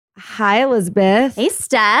Hi, Elizabeth. Hey,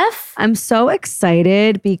 Steph. I'm so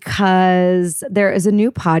excited because there is a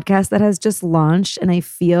new podcast that has just launched, and I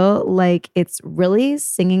feel like it's really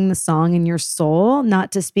singing the song in your soul,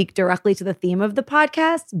 not to speak directly to the theme of the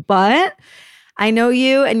podcast, but I know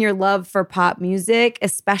you and your love for pop music,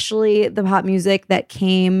 especially the pop music that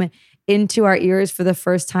came into our ears for the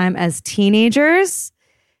first time as teenagers.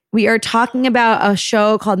 We are talking about a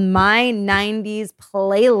show called My 90s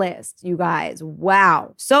Playlist, you guys.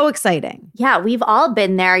 Wow. So exciting. Yeah, we've all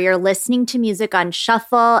been there. You're listening to music on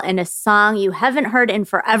shuffle and a song you haven't heard in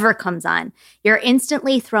forever comes on. You're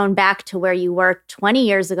instantly thrown back to where you were 20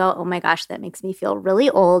 years ago. Oh my gosh, that makes me feel really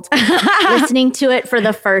old. Listening to it for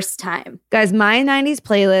the first time. Guys, My 90s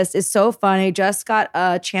Playlist is so fun. I just got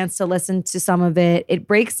a chance to listen to some of it. It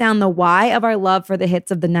breaks down the why of our love for the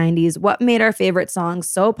hits of the 90s, what made our favorite songs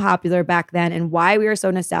so popular back then, and why we are so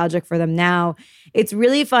nostalgic for them now. It's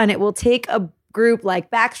really fun. It will take a group like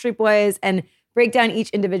Backstreet Boys and break down each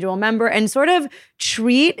individual member and sort of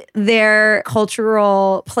treat their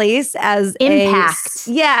cultural place as impact.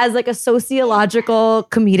 As like a sociological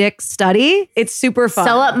comedic study. It's super fun.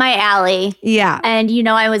 So up my alley. Yeah. And you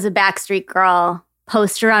know, I was a Backstreet girl.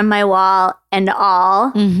 Poster on my wall and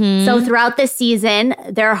all. Mm-hmm. So throughout the season,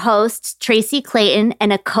 their hosts, Tracy Clayton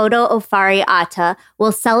and Akoto Ofari Atta,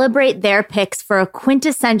 will celebrate their picks for a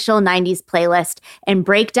quintessential 90s playlist and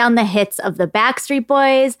break down the hits of the Backstreet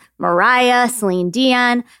Boys, Mariah, Celine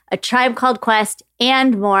Dion, A Tribe Called Quest,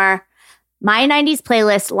 and more. My 90s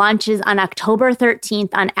Playlist launches on October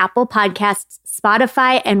 13th on Apple Podcasts,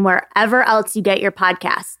 Spotify, and wherever else you get your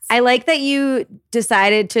podcasts. I like that you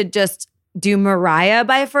decided to just do Mariah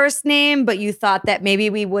by first name, but you thought that maybe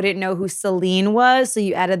we wouldn't know who Celine was, so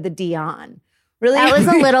you added the Dion. Really? That was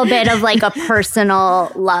a little bit of like a personal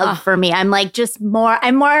love for me. I'm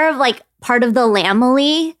more of like part of the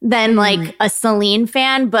Lamely than like a Celine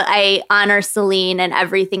fan, but I honor Celine and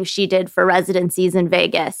everything she did for residencies in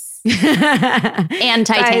Vegas. And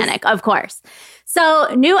Titanic, of course. So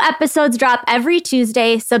new episodes drop every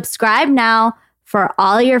Tuesday. Subscribe now for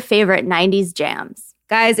all your favorite 90s jams.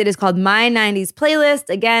 Guys, it is called My 90s Playlist.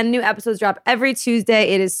 Again, new episodes drop every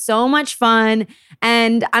Tuesday. It is so much fun.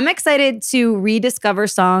 And I'm excited to rediscover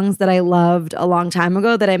songs that I loved a long time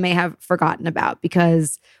ago that I may have forgotten about,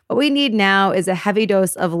 because what we need now is a heavy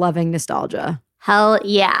dose of loving nostalgia. Hell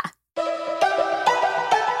yeah.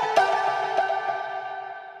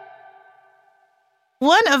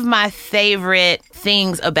 One of my favorite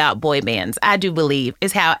things about boy bands, I do believe,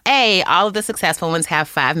 is how, all of the successful ones have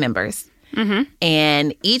 5 members. Mm-hmm.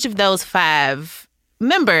 And each of those 5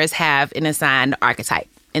 members have an assigned archetype,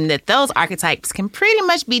 and that those archetypes can pretty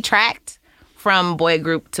much be tracked from boy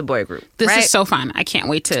group to boy group. This is so fun. I can't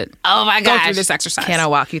wait to go through this exercise. Can I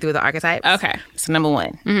walk you through the archetypes? Okay. So number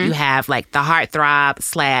 1, you have like the heartthrob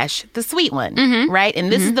 / the sweet one, right?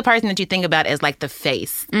 And this is the person that you think about as like the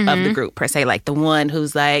face of the group per se, like the one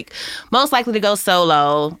who's like most likely to go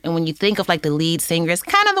solo. And when you think of like the lead singer, it's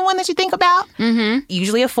kind of the one that you think about.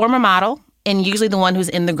 Usually a former model, and usually the one who's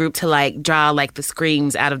in the group to like draw like the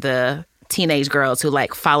screams out of the teenage girls who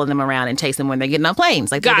like follow them around and chase them when they're getting on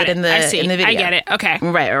planes, like they did in the video. I get it. Okay.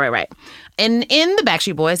 Right. And in the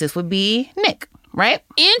Backstreet Boys, this would be Nick, right?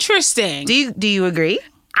 Interesting. Do you agree?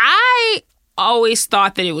 I always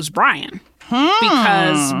thought that it was Brian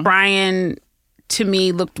because Brian to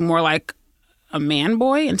me looked more like a man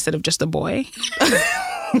boy instead of just a boy.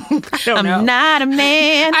 I'm not a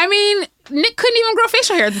man. I mean, Nick couldn't even grow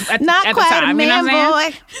facial hair at the time. Not quite a man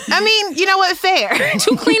boy. I mean, you know what? Fair.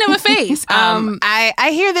 Too clean of a face.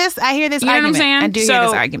 I hear this. I hear this you argument. Know what I'm saying? I do hear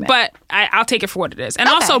this argument. But I'll take it for what it is. And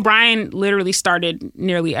also, Brian literally started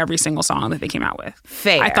nearly every single song that they came out with.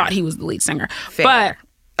 Fair. I thought he was the lead singer. Fair.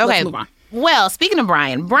 But okay. Let's move on. Well, speaking of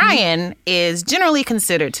Brian is generally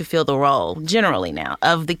considered to fill the role, generally now,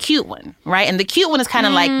 of the cute one, right? And the cute one is kind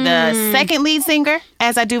of like the second lead singer,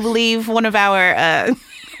 as I do believe one of our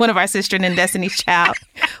sister and Destiny's Child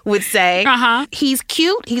would say. He's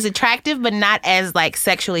cute, he's attractive, but not as like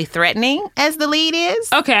sexually threatening as the lead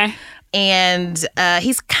is. Okay. And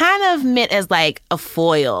he's kind of meant as like a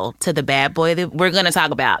foil to the bad boy that we're going to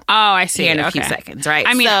talk about. Oh, I see. Here in a few seconds, right?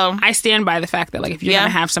 I mean, I stand by the fact that like if you're going to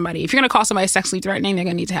have somebody, if you're going to call somebody sexually threatening, they're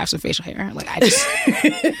going to need to have some facial hair. Like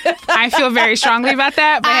I feel very strongly about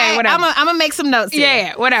that. But hey, whatever. I'm going to make some notes here.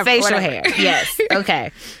 Yeah, whatever. Facial hair. Yes.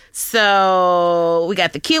 Okay. So we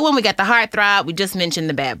got the cute one, we got the heartthrob, we just mentioned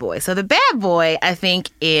the bad boy. So the bad boy, I think,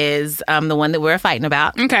 is the one that we're fighting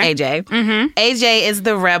about, AJ. AJ is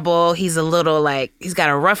the rebel. He's a little like, he's got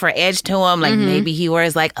a rougher edge to him. Like maybe he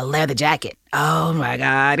wears like a leather jacket Oh my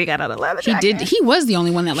God, he got on a leather jacket. He was the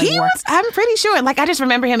only one that wore. I'm pretty sure. Like, I just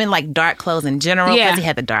remember him in like dark clothes in general because he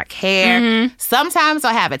had the dark hair. Sometimes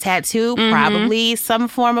I'll have a tattoo, probably some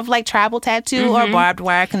form of like tribal tattoo or barbed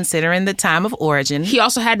wire, considering the time of origin. He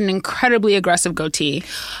also had an incredibly aggressive goatee.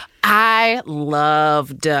 I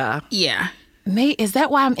loved. Yeah. Mate, is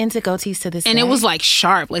that why I'm into goatees to this day? And it was like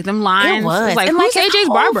sharp, like them lines. It was. Like, and who's like AJ's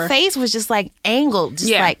barber? His face was just like angled,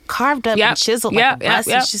 just like carved up and chiseled like a bust.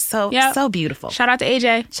 It's just so beautiful. Shout out to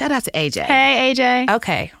AJ. Shout out to AJ. Hey, AJ.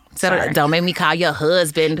 Okay. So don't make me call your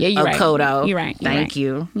husband a Kodo. You're right. Thank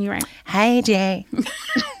you. You're right. Hey, Jay. So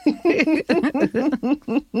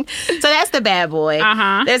that's the bad boy.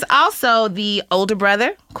 There's also the older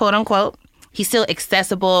brother, quote unquote. He's still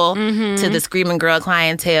accessible to the screaming girl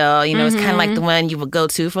clientele. You know, it's kind of like the one you would go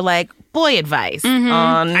to for like boy advice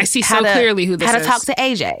on I see so clearly who this is. How to talk to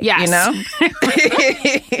AJ. Yes. You know?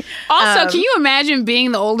 Also, can you imagine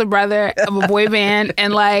being the older brother of a boy band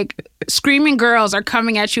and like screaming girls are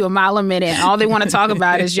coming at you a mile a minute and all they want to talk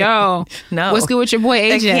about is, yo, what's good with your boy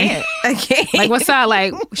AJ? I can't. Like, what's up?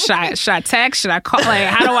 Like, should I text? Should I call? Like,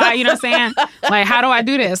 how do I, you know what I'm saying? Like, how do I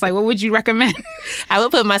do this? Like, what would you recommend? I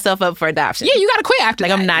would put myself up for adoption. Yeah, you got to quit after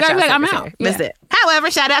that. I'm not like, I'm out. That's it.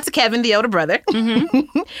 However, shout out to Kevin, the older brother. And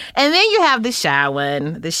then you have the shy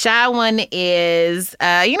one. The shy one is,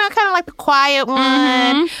 kind of like the quiet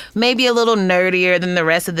one, maybe a little nerdier than the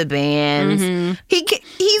rest of the bands.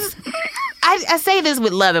 He's... I say this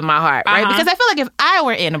with love in my heart, right? Because I feel like if I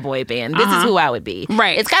were in a boy band, this is who I would be.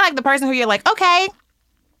 Right. It's kind of like the person who you're like, okay,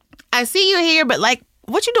 I see you here, but like,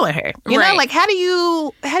 what you doing here? You know, like how do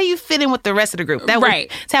you fit in with the rest of the group?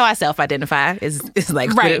 That's how I self-identify. Is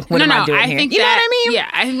like what am I doing here? Think you know what I mean? Yeah,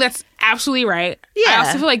 I think that's absolutely right. Yeah. I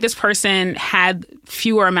also feel like this person had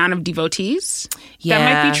fewer amount of devotees. Yeah.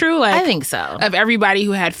 That might be true. Like, I think so. Of everybody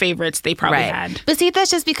who had favorites, they probably had. But see, that's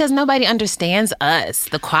just because nobody understands us,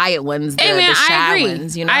 the quiet ones, the shy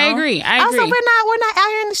ones. You know, I agree. Also, we're not out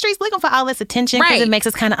here in the streets looking for all this attention because it makes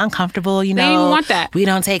us kind of uncomfortable. You know, they don't even want that. We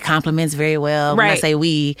don't take compliments very well. When I say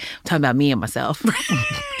we, I'm talking about me and myself.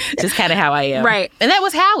 Just kind of how I am. Right. And that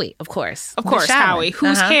was Howie, of course. Of course, Howie,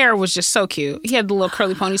 whose hair was just so cute. He had the little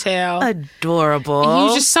curly ponytail. Adorable. And he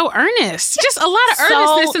was just so earnest. Just a lot of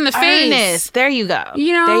earnestness in the face. There you go.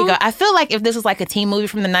 You know? There you go. I feel like if this was like a teen movie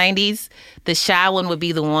from the 90s, the shy one would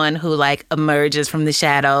be the one who like emerges from the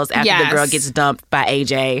shadows after the girl gets dumped by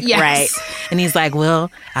AJ. Yes. Right? And he's like, well,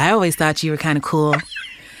 I always thought you were kind of cool.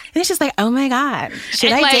 And it's just like, oh my God.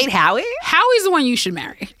 Should I date Howie? Howie's the one you should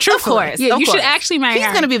marry. Truthfully. Of course. Yeah, you should actually marry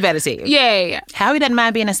He's going to be better to you. Yeah. Howie doesn't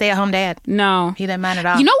mind being a stay-at-home dad. No. He doesn't mind at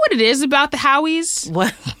all. You know what it is about the Howies?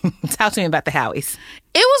 What? Talk to me about the Howies.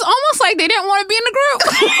 It was almost like they didn't want to be in the group.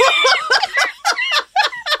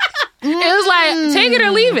 It was like, take it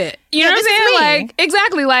or leave it. You know what I'm saying? Like,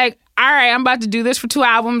 exactly. Like, all right, I'm about to do this for 2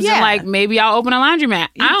 albums and like maybe I'll open a laundromat.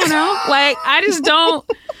 I don't know. Like, I just don't.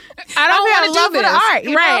 I don't want to do this. For the art,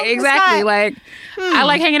 right, exactly. Like, I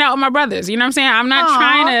like hanging out with my brothers. You know what I'm saying? I'm not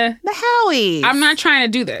trying to. The Howies. I'm not trying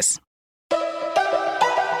to do this.